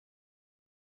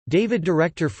David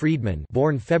Director Friedman,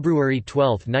 born February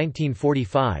 12,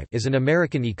 1945, is an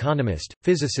American economist,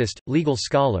 physicist, legal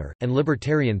scholar, and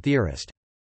libertarian theorist.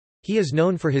 He is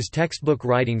known for his textbook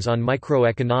writings on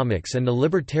microeconomics and the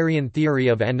libertarian theory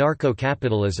of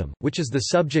anarcho-capitalism, which is the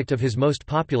subject of his most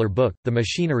popular book, The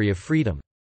Machinery of Freedom.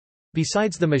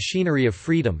 Besides The Machinery of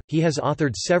Freedom, he has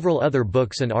authored several other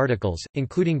books and articles,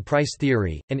 including Price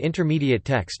Theory, An Intermediate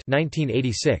Text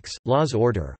 1986, Law's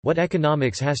Order, What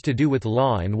Economics Has to Do with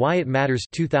Law and Why It Matters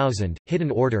 2000,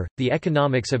 Hidden Order, The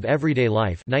Economics of Everyday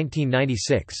Life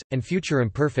 1996, and Future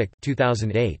Imperfect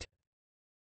 2008.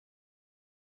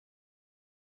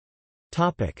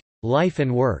 Life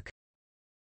and work.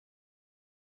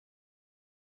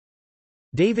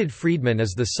 David Friedman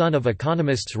is the son of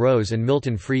economists Rose and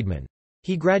Milton Friedman.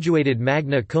 He graduated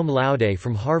magna cum laude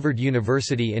from Harvard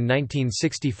University in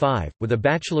 1965, with a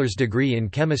bachelor's degree in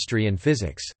chemistry and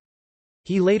physics.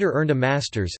 He later earned a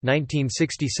master's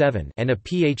 1967 and a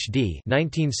Ph.D.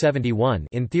 1971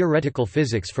 in theoretical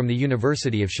physics from the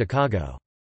University of Chicago.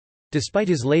 Despite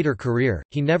his later career,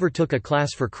 he never took a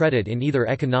class for credit in either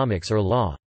economics or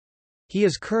law. He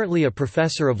is currently a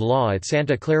professor of law at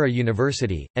Santa Clara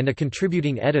University, and a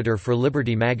contributing editor for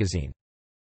Liberty magazine.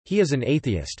 He is an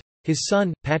atheist. His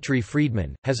son, Patry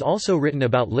Friedman, has also written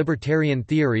about libertarian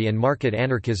theory and market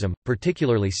anarchism,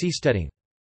 particularly seasteading.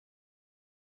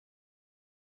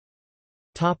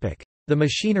 The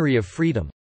Machinery of Freedom.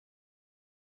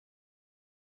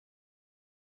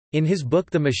 In his book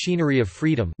The Machinery of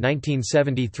Freedom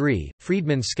 1973,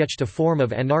 Friedman sketched a form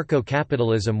of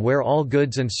anarcho-capitalism where all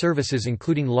goods and services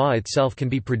including law itself can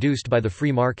be produced by the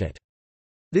free market.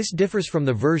 This differs from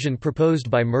the version proposed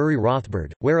by Murray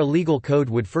Rothbard, where a legal code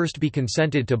would first be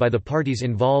consented to by the parties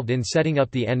involved in setting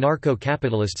up the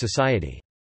anarcho-capitalist society.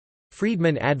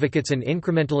 Friedman advocates an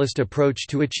incrementalist approach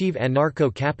to achieve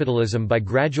anarcho-capitalism by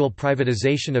gradual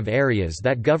privatization of areas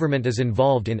that government is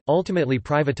involved in, ultimately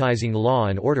privatizing law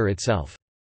and order itself.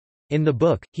 In the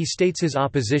book, he states his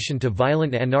opposition to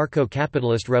violent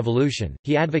anarcho-capitalist revolution.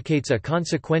 He advocates a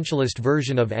consequentialist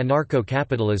version of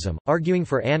anarcho-capitalism, arguing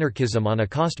for anarchism on a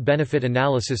cost-benefit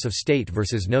analysis of state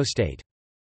versus no state.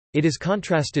 It is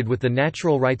contrasted with the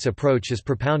natural rights approach as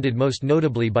propounded most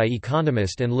notably by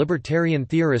economist and libertarian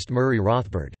theorist Murray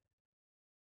Rothbard.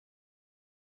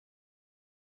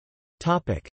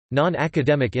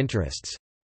 Non-academic interests.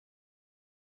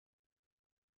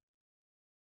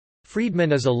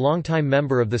 Friedman is a longtime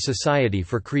member of the Society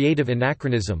for Creative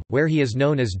Anachronism, where he is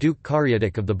known as Duke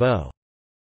Caryatid of the Bow.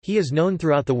 He is known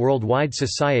throughout the worldwide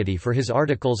society for his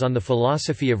articles on the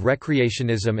philosophy of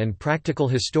recreationism and practical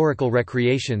historical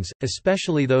recreations,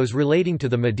 especially those relating to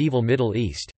the medieval Middle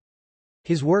East.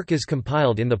 His work is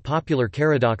compiled in the popular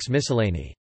Caradox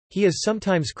Miscellany. He is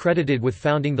sometimes credited with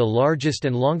founding the largest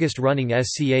and longest-running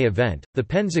SCA event, the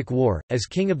Penzic War. As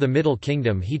King of the Middle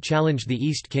Kingdom he challenged the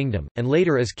East Kingdom, and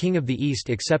later as King of the East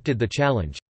accepted the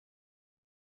challenge.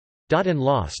 And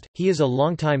Lost. He is a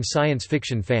longtime science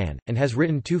fiction fan, and has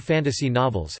written 2 fantasy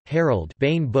novels, Harold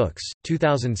Bain Books,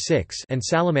 2006 and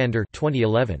Salamander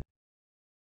 2011.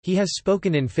 He has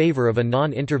spoken in favor of a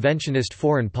non-interventionist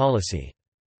foreign policy.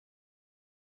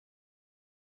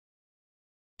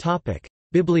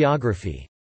 Bibliography.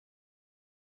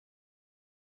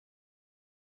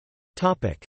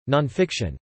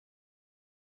 Nonfiction.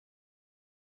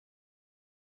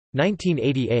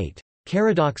 1988.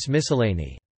 Caradox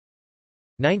Miscellany.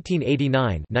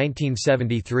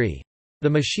 1989–1973. The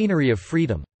Machinery of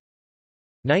Freedom.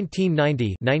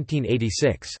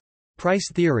 1990–1986.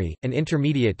 Price Theory, An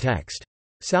Intermediate Text.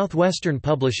 Southwestern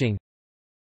Publishing.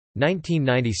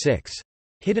 1996.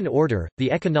 Hidden Order,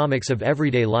 The Economics of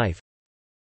Everyday Life.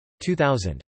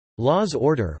 2000. Law's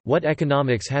Order, What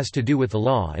Economics Has to Do with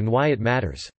Law and Why It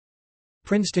Matters.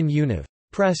 Princeton Univ.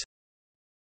 Press.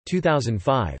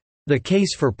 2005. The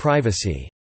Case for Privacy.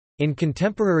 In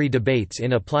Contemporary Debates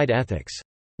in Applied Ethics.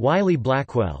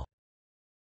 Wiley-Blackwell.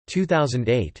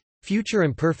 2008. Future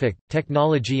Imperfect,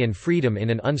 Technology and Freedom in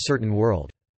an Uncertain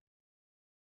World.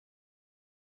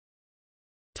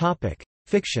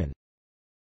 Fiction.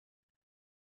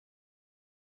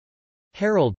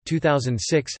 Harold,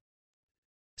 2006.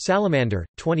 Salamander,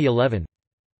 2011.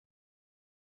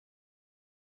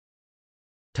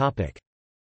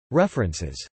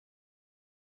 References.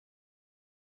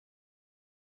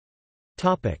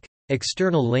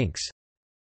 External links.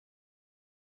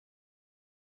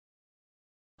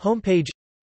 Homepage.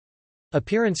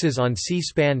 Appearances on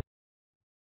C-SPAN.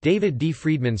 David D.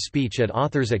 Friedman speech at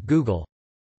Authors at Google.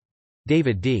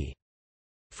 David D.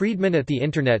 Friedman at the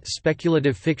Internet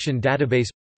Speculative Fiction Database.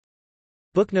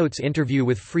 Booknotes interview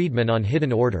with Friedman on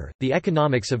Hidden Order, The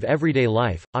Economics of Everyday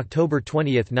Life, October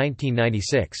 20,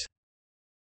 1996.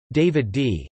 David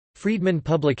D. Friedman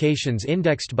Publications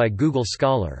indexed by Google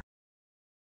Scholar.